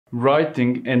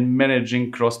writing and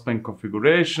managing crossplane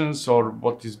configurations, or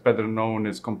what is better known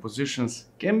as compositions,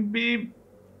 can be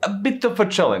a bit of a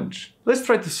challenge. Let's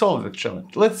try to solve the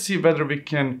challenge. Let's see whether we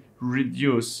can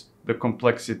reduce the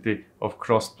complexity of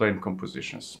crossplane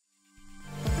compositions.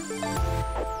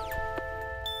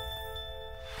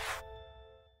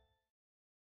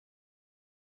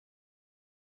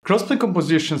 Crossplane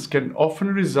compositions can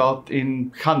often result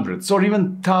in hundreds or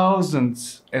even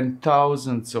thousands and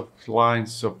thousands of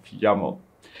lines of YAML.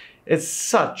 As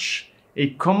such, a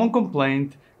common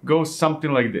complaint goes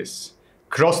something like this.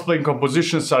 Crossplane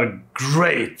compositions are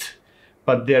great,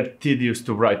 but they are tedious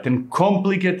to write and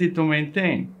complicated to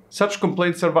maintain. Such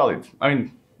complaints are valid.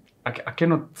 I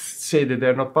cannot say that they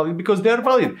are not valid because they are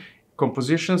valid.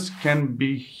 Compositions can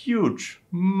be huge,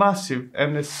 massive,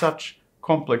 and as such,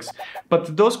 complex.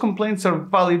 But those complaints are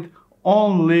valid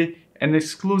only and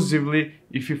exclusively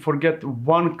if you forget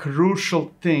one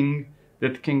crucial thing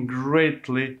that can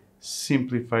greatly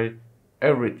simplify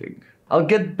everything. I'll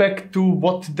get back to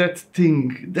what that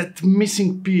thing, that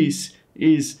missing piece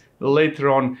is later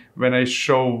on when I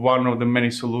show one of the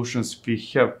many solutions we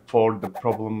have for the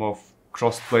problem of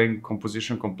crossplane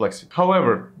composition complexity.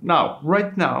 However,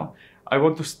 right now, I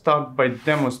want to start by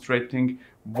demonstrating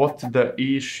what the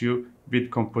issue with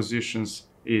compositions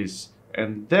is.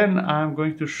 And then I'm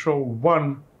going to show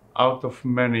one out of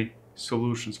many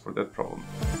solutions for that problem.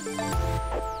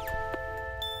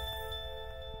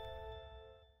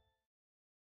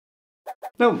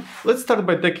 Now, let's start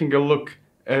by taking a look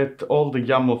at all the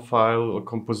YAML file or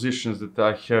compositions that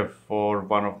I have for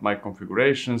one of my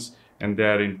configurations, and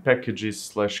they're in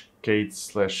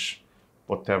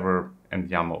packages/kate/whatever and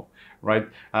YAML. Right?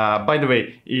 By the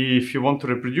way, if you want to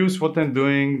reproduce what I'm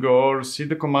doing or see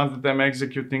the commands that I'm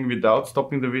executing without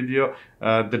stopping the video,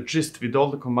 the gist with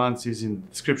all the commands is in the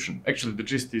description. Actually, the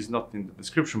gist is not in the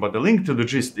description, but the link to the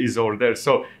gist is over there.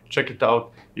 So check it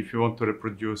out if you want to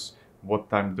reproduce what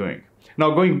I'm doing. Now,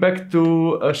 going back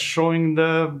to showing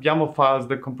the YAML files,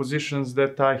 the compositions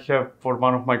that I have for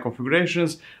one of my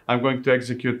configurations, I'm going to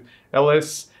execute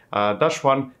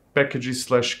ls-1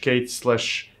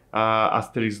 packages/kate/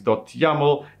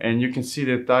 *.yaml, and you can see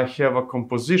that I have a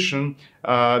composition.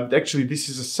 Actually, this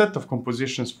is a set of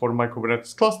compositions for my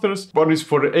Kubernetes clusters. One is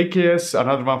for AKS,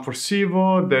 another one for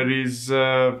Civo. There is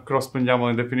Crossplane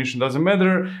YAML and definition doesn't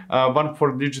matter. One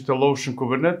for DigitalOcean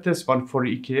Kubernetes, one for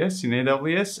EKS in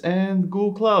AWS, and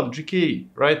Google Cloud GKE.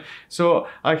 Right? So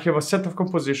I have a set of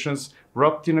compositions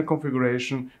wrapped in a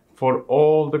configuration for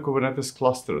all the Kubernetes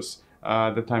clusters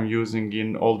that I'm using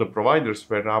in all the providers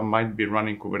where I might be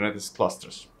running Kubernetes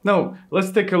clusters. Now,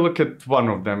 let's take a look at one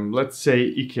of them. Let's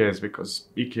say EKS, because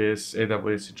EKS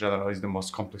AWS in general is the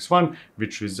most complex one,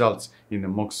 which results in the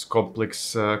most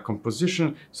complex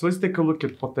composition. So let's take a look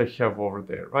at what I have over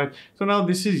there, right? So now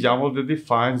this is YAML that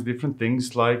defines different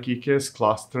things like EKS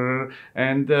cluster.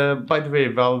 And by the way,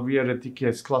 while we are at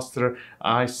EKS cluster,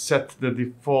 I set the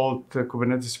default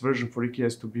Kubernetes version for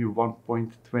EKS to be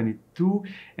 1.22.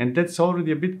 And that's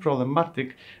already a bit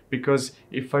problematic, because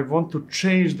if I want to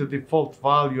change the default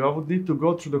value, I would need to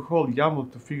go through the whole YAML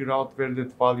to figure out where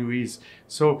that value is.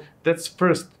 So that's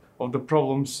first of the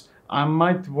problems. I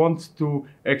might want to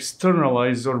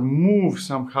externalize or move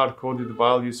some hard-coded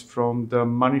values from the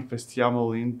manifest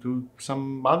YAML into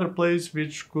some other place,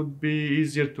 which could be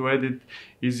easier to edit,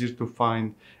 easier to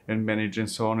find and manage, and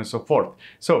so on and so forth.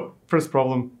 So first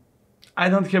problem, I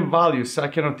don't have values. I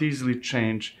cannot easily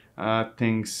change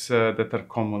things that are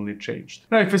commonly changed.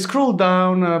 Now, if I scroll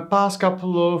down past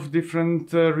couple of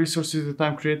different resources that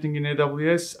I'm creating in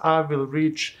AWS, I will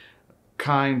reach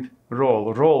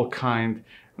role kind.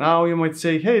 Now you might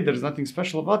say, hey, there's nothing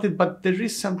special about it, but there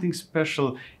is something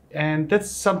special. And that's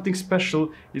something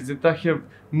special is that I have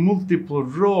multiple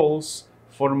roles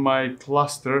for my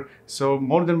cluster. So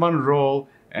more than one role.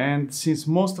 And since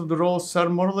most of the roles are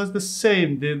more or less the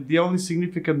same, the only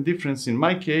significant difference in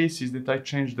my case is that I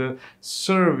changed the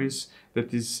service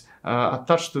that is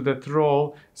attached to that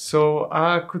role. So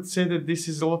I could say that this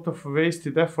is a lot of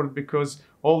wasted effort, because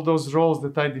all those roles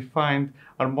that I defined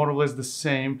are more or less the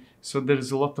same. So there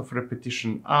is a lot of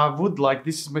repetition.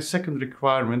 This is my second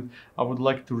requirement, I would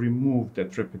like to remove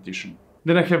that repetition.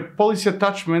 Then I have policy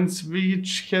attachments,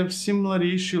 which have similar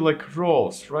issue like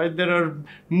roles, right? There are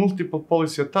multiple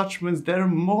policy attachments. They're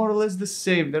more or less the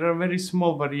same. There are very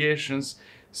small variations.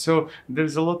 So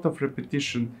there's a lot of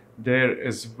repetition there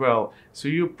as well. So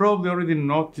you probably already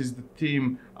noticed the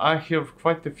theme. I have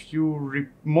quite a few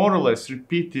more or less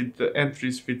repeated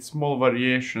entries with small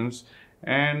variations.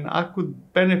 And I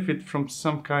could benefit from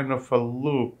some kind of a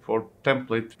loop or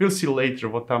template. We'll see later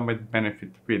what I might benefit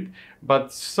with.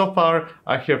 But so far,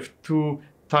 I have two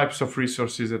types of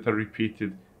resources that are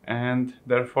repeated, and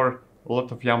therefore a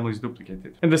lot of YAML is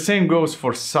duplicated. And the same goes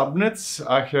for subnets.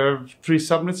 I have 3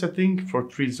 subnets, I think, for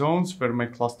 3 zones where my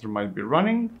cluster might be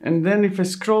running. And then if I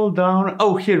scroll down,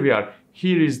 oh, here we are.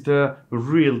 Here is the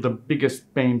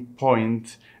biggest pain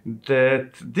point,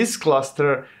 that this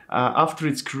cluster, after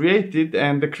it's created,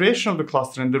 and the creation of the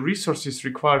cluster and the resources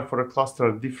required for a cluster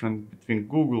are different between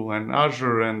Google and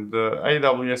Azure and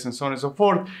AWS and so on and so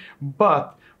forth.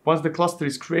 But once the cluster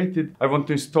is created, I want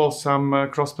to install some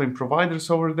Crossplane providers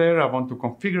over there. I want to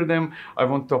configure them. I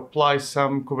want to apply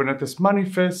some Kubernetes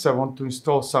manifests. I want to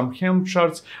install some Helm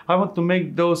charts. I want to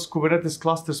make those Kubernetes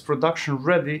clusters production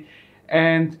ready.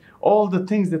 And all the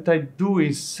things that I do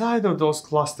inside of those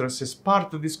clusters as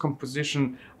part of this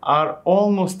composition are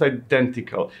almost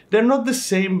identical. They're not the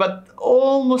same, but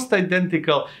almost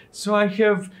identical. So I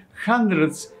have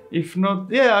hundreds, if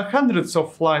not, hundreds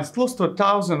of lines, close to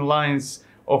 1,000 lines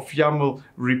of YAML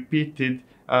repeated.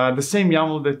 The same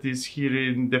YAML that is here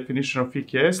in definition of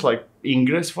EKS, like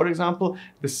ingress, for example,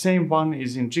 the same one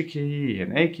is in GKE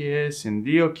and AKS and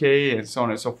DOK and so on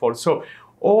and so forth. So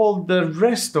all the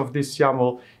rest of this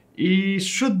YAML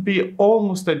should be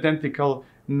almost identical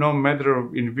no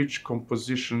matter in which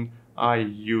composition I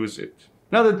use it.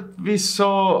 Now that we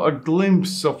saw a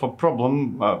glimpse of a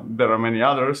problem, there are many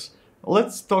others,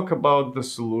 let's talk about the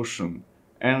solution.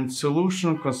 And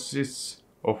solution consists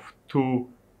of 2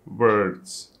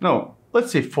 words. No,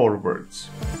 let's say 4 words.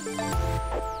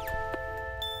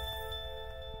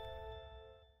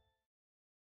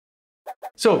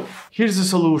 So here's the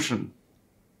solution.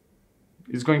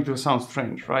 It's going to sound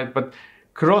strange, right? But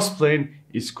Crossplane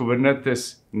is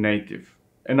Kubernetes native.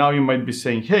 And now you might be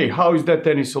saying, hey, how is that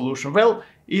any solution? Well,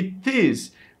 it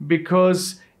is,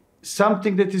 because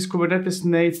something that is Kubernetes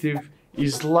native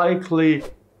is likely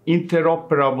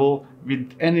interoperable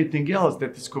with anything else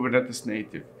that is Kubernetes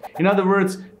native. In other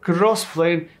words,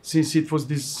 Crossplane, since it was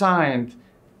designed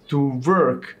to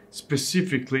work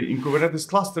specifically in Kubernetes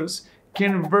clusters,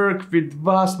 can work with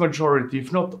vast majority,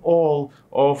 if not all,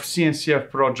 of CNCF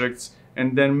projects,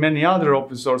 and then many other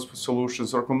open source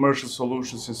solutions or commercial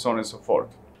solutions and so on and so forth.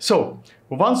 So,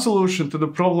 one solution to the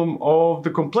problem of the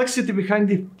complexity behind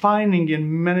defining and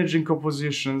managing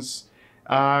compositions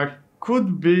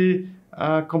could be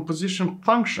composition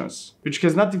functions, which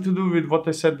has nothing to do with what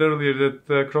I said earlier,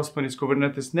 that Crossplane is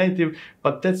Kubernetes native,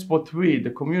 but that's what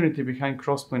the community behind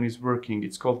Crossplane, is working.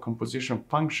 It's called composition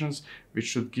functions, which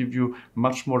should give you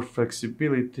much more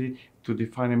flexibility to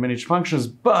define and manage functions.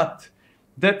 But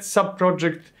that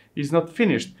sub-project is not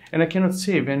finished, and I cannot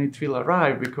say when it will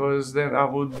arrive, because then I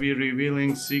would be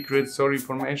revealing secrets or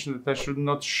information that I should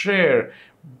not share.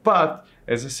 But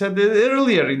as I said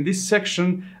earlier in this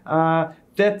section,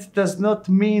 that does not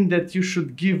mean that you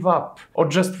should give up or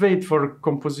just wait for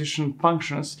composition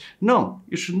functions. No,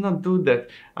 you should not do that.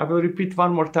 I will repeat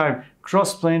one more time.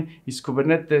 Crossplane is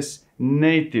Kubernetes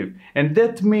native. And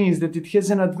that means that it has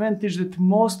an advantage that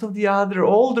most of the other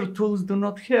older tools do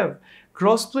not have.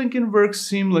 Crossplane can work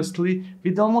seamlessly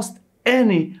with almost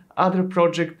any other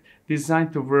project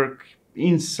designed to work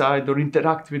inside or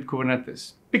interact with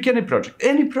Kubernetes. Pick any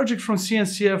project from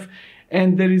CNCF,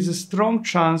 and there is a strong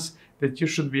chance that you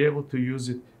should be able to use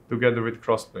it together with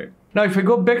Crossplane. Now, if I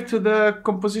go back to the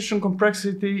composition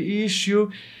complexity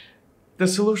issue, the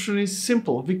solution is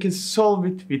simple. We can solve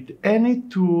it with any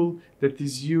tool that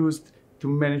is used to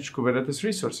manage Kubernetes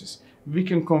resources. We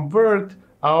can convert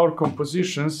our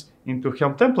compositions into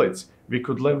Helm templates. We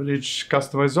could leverage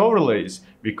customized overlays.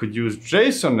 We could use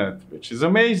JSONnet, which is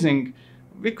amazing.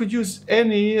 We could use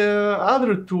any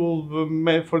other tool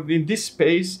in this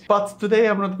space, but today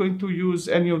I'm not going to use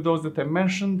any of those that I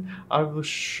mentioned. I will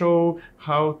show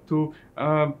how to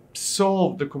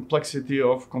solve the complexity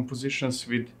of compositions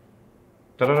with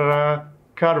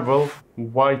Carvel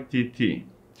YTT.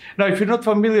 Now, if you're not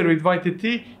familiar with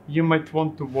YTT, you might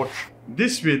want to watch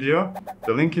this video.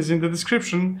 The link is in the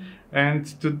description. And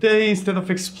today, instead of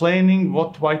explaining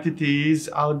what YTT is,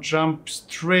 I'll jump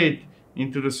straight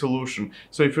into the solution.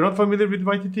 So if you're not familiar with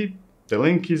YTT, the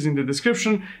link is in the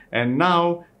description. And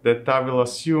now that I will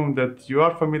assume that you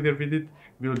are familiar with it,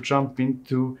 we'll jump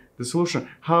into the solution.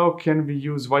 How can we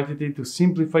use YTT to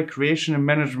simplify creation and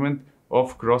management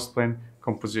of Crossplane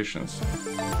compositions?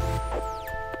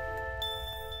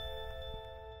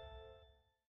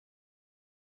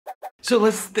 So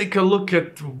let's take a look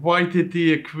at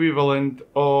YTT equivalent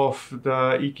of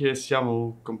the EKS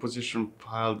YAML composition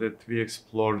file that we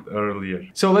explored earlier.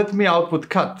 So let me output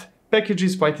cut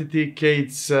packages, YTT,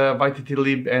 Kates,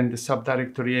 YTT-lib, and the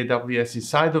subdirectory AWS.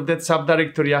 Inside of that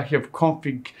subdirectory, I have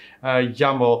config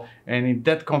YAML, and in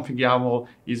that config YAML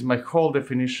is my whole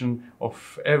definition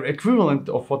of equivalent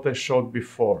of what I showed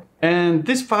before. And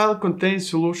this file contains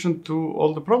solution to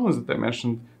all the problems that I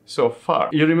mentioned so far.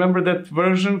 You remember that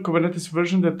version, Kubernetes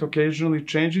version, that occasionally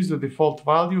changes the default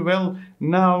value? Well,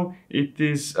 now it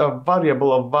is a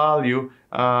variable of value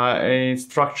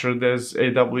structured as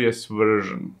AWS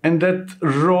version. And that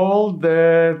role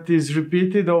that is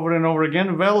repeated over and over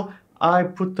again, well, I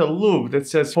put a loop that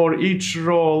says for each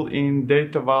role in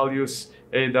data values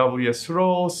AWS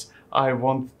roles, I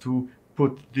want to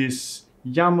put this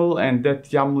YAML, and that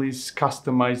YAML is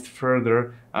customized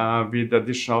further with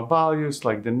additional values,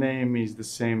 like the name is the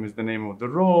same as the name of the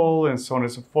role, and so on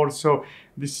and so forth. So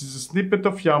this is a snippet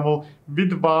of YAML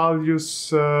with values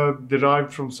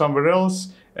derived from somewhere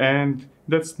else, and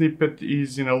that snippet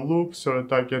is in a loop so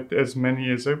that I get as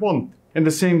many as I want. And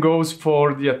the same goes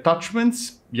for the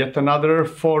attachments, yet another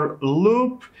for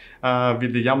loop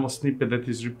with the YAML snippet that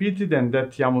is repeated, and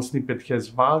that YAML snippet has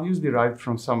values derived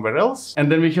from somewhere else. And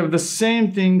then we have the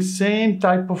same thing, same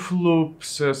type of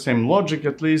loops, same logic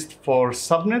at least for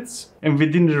subnets. And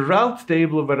within the route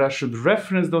table where I should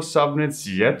reference those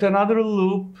subnets, yet another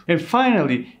loop. And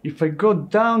finally, if I go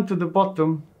down to the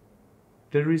bottom,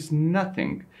 there is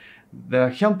nothing. The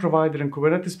Helm provider and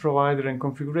Kubernetes provider and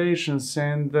configurations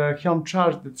and the Helm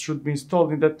chart that should be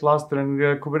installed in that cluster and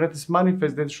the Kubernetes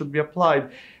manifest that should be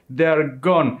applied, they are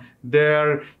gone.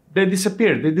 They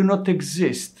disappear. They do not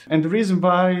exist. And the reason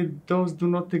why those do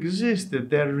not exist, that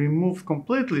they're removed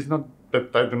completely, is not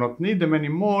that I do not need them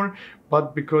anymore,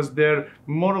 but because they're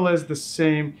more or less the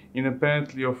same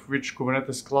independently of which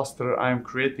Kubernetes cluster I am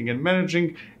creating and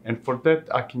managing, and for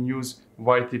that I can use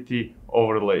YTT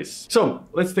overlays. So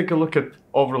let's take a look at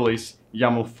overlays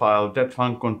YAML file. That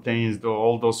one contains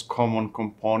all those common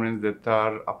components that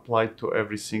are applied to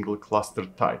every single cluster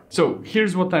type. So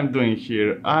here's what I'm doing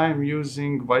here. I'm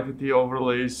using YTT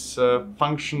overlays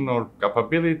function or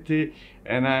capability,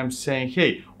 and I'm saying,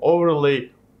 hey,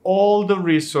 overlay all the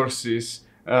resources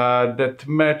that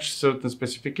match certain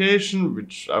specification,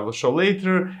 which I will show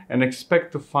later, and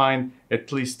expect to find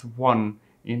at least one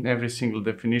in every single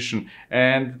definition.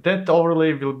 And that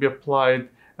overlay will be applied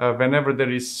whenever there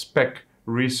is spec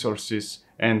resources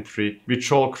entry,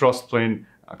 which all Crossplane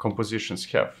compositions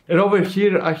have. And over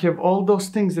here I have all those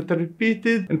things that are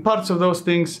repeated, and parts of those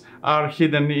things are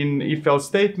hidden in if-else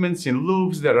statements, in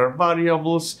loops, there are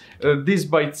variables. This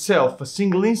by itself, a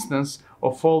single instance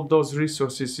of all those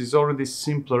resources, is already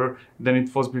simpler than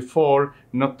it was before,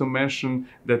 not to mention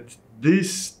that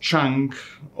this chunk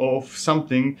of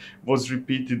something was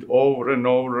repeated over and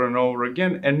over and over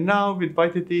again, and now with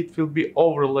YTT it will be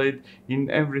overlaid in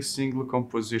every single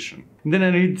composition. And then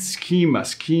I need schema.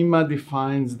 Schema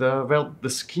defines the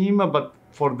schema, but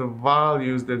for the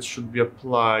values that should be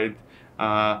applied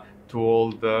to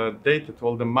all the data, to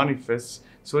all the manifests.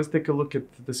 So let's take a look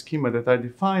at the schema that I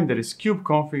defined. There is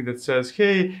kubeconfig that says,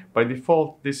 hey, by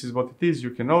default, this is what it is.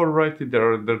 You can overwrite it.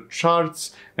 There are the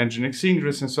charts, Nginx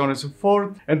ingress, and so on and so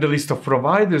forth. And the list of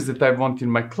providers that I want in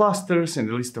my clusters, and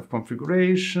the list of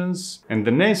configurations, and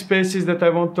the namespaces that I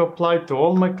want to apply to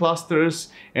all my clusters,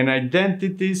 and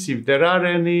identities, if there are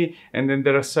any. And then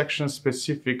there are sections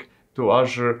specific to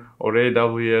Azure or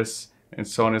AWS, and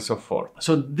so on and so forth.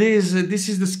 So this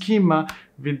is the schema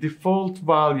with default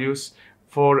values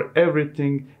for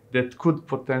everything that could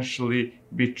potentially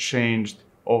be changed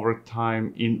over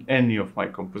time in any of my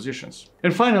compositions.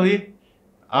 And finally,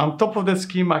 on top of that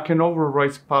schema, I can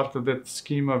overwrite part of that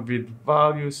schema with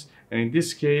values. And in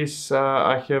this case,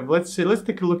 I have, let's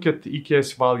take a look at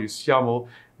EKS values YAML,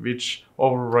 which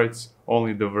overwrites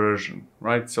only the version,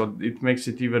 right? So it makes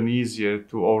it even easier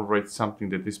to overwrite something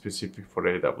that is specific for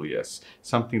AWS,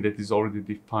 something that is already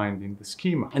defined in the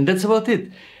schema. And that's about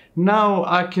it. Now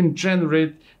I can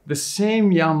generate the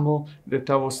same YAML that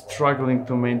I was struggling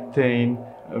to maintain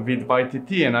with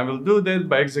YTT, and I will do that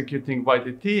by executing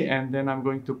YTT, and then I'm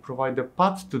going to provide a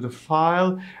path to the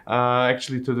file,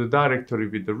 actually to the directory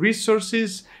with the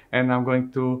resources, and I'm going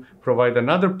to provide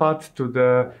another path to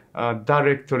the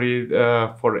directory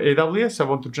for AWS. I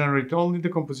want to generate only the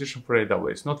composition for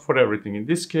AWS, not for everything in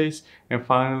this case. And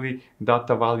finally,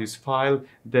 data values file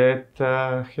that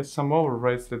has some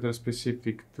overrides that are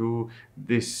specific to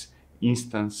this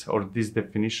instance or this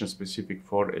definition specific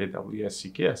for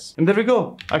AWS EKS. And there we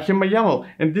go. I have my YAML,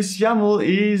 and this YAML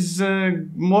is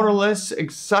more or less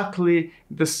exactly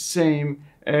the same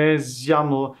as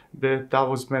YAML that I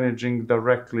was managing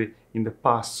directly in the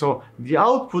past. So the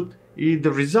output is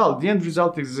the end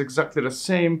result is exactly the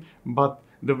same, but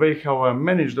the way how I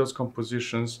manage those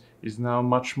compositions is now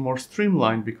much more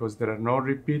streamlined because there are no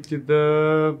repeated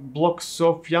blocks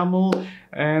of YAML,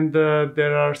 and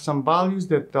there are some values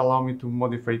that allow me to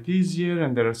modify it easier,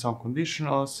 and there are some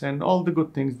conditionals and all the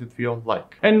good things that we all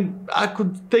like. And I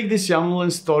could take this YAML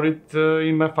and store it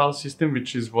in my file system,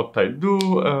 which is what I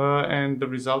do, and the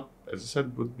result, as I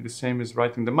said, would be the same as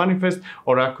writing the manifest,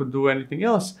 or I could do anything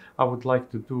else I would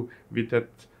like to do with that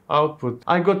output.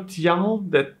 I got YAML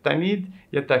that I need,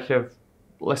 yet I have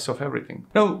less of everything.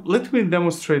 Now, let me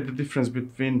demonstrate the difference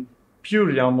between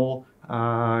pure YAML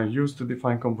used to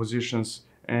define compositions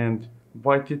and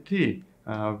YTT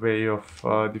way of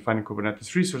defining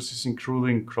Kubernetes resources,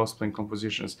 including Crossplane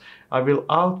compositions. I will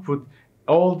output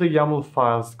all the YAML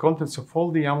files, contents of all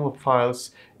the YAML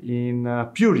files in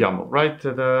pure YAML, right?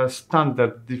 The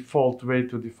standard default way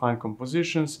to define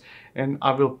compositions, and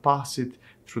I will pass it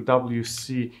through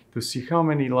WC to see how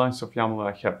many lines of YAML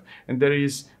I have. And there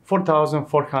is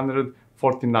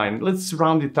 4,449. Let's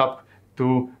round it up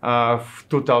to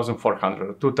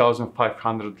 2,400,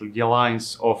 2,500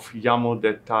 lines of YAML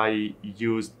that I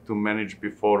used to manage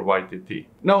before YTT.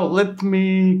 Now let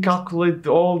me calculate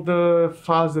all the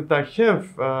files that I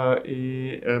have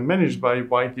managed by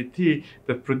YTT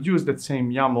that produce that same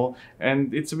YAML,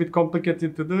 and it's a bit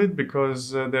complicated to do it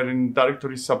because they're in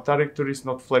directories, subdirectories,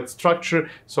 not flat structure.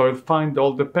 So I'll find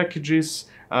all the packages,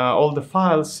 all the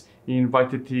files in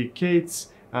YTT K8s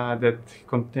that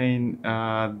contain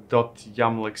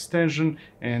 .yaml extension,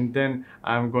 and then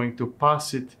I'm going to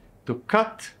pass it to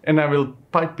cut, and I will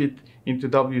pipe it into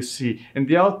WC, and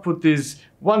the output is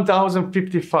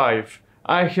 1055.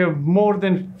 I have more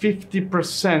than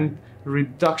 50%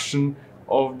 reduction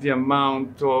of the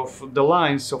amount of the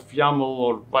lines of YAML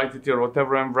or YTT or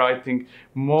whatever I'm writing,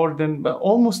 more than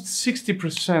almost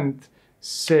 60%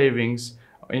 savings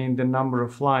in the number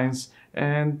of lines,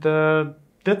 and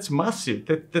that's massive.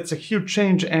 That's a huge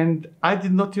change, and I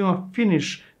did not even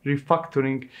finish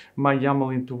refactoring my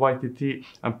YAML into YTT.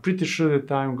 I'm pretty sure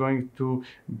that I'm going to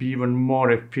be even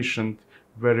more efficient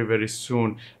very, very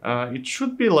soon. It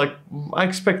should be like, I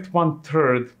expect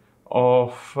 1/3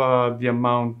 of the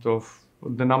amount of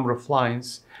the number of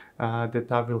lines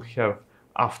that I will have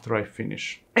after I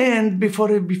finish. And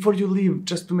before you leave,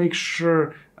 just to make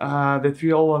sure that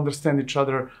we all understand each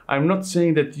other, I'm not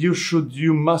saying that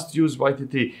you must use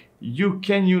YTT. You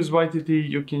can use YTT,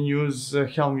 you can use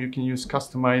Helm, you can use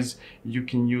Customize, you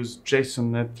can use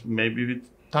JSONnet, maybe with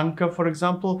Tanka, for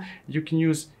example. You can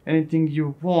use anything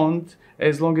you want,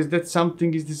 as long as that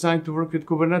something is designed to work with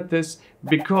Kubernetes,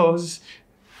 because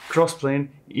Crossplane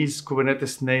is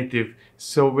Kubernetes native.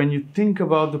 So when you think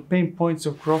about the pain points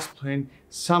of Crossplane,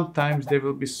 sometimes they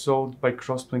will be solved by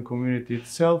Crossplane community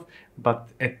itself, but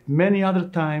at many other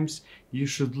times, you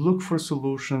should look for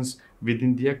solutions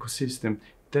within the ecosystem.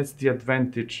 That's the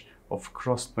advantage of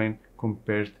Crossplane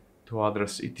compared to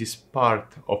others. It is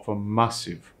part of a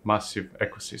massive, massive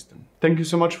ecosystem. Thank you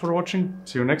so much for watching.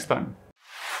 See you next time.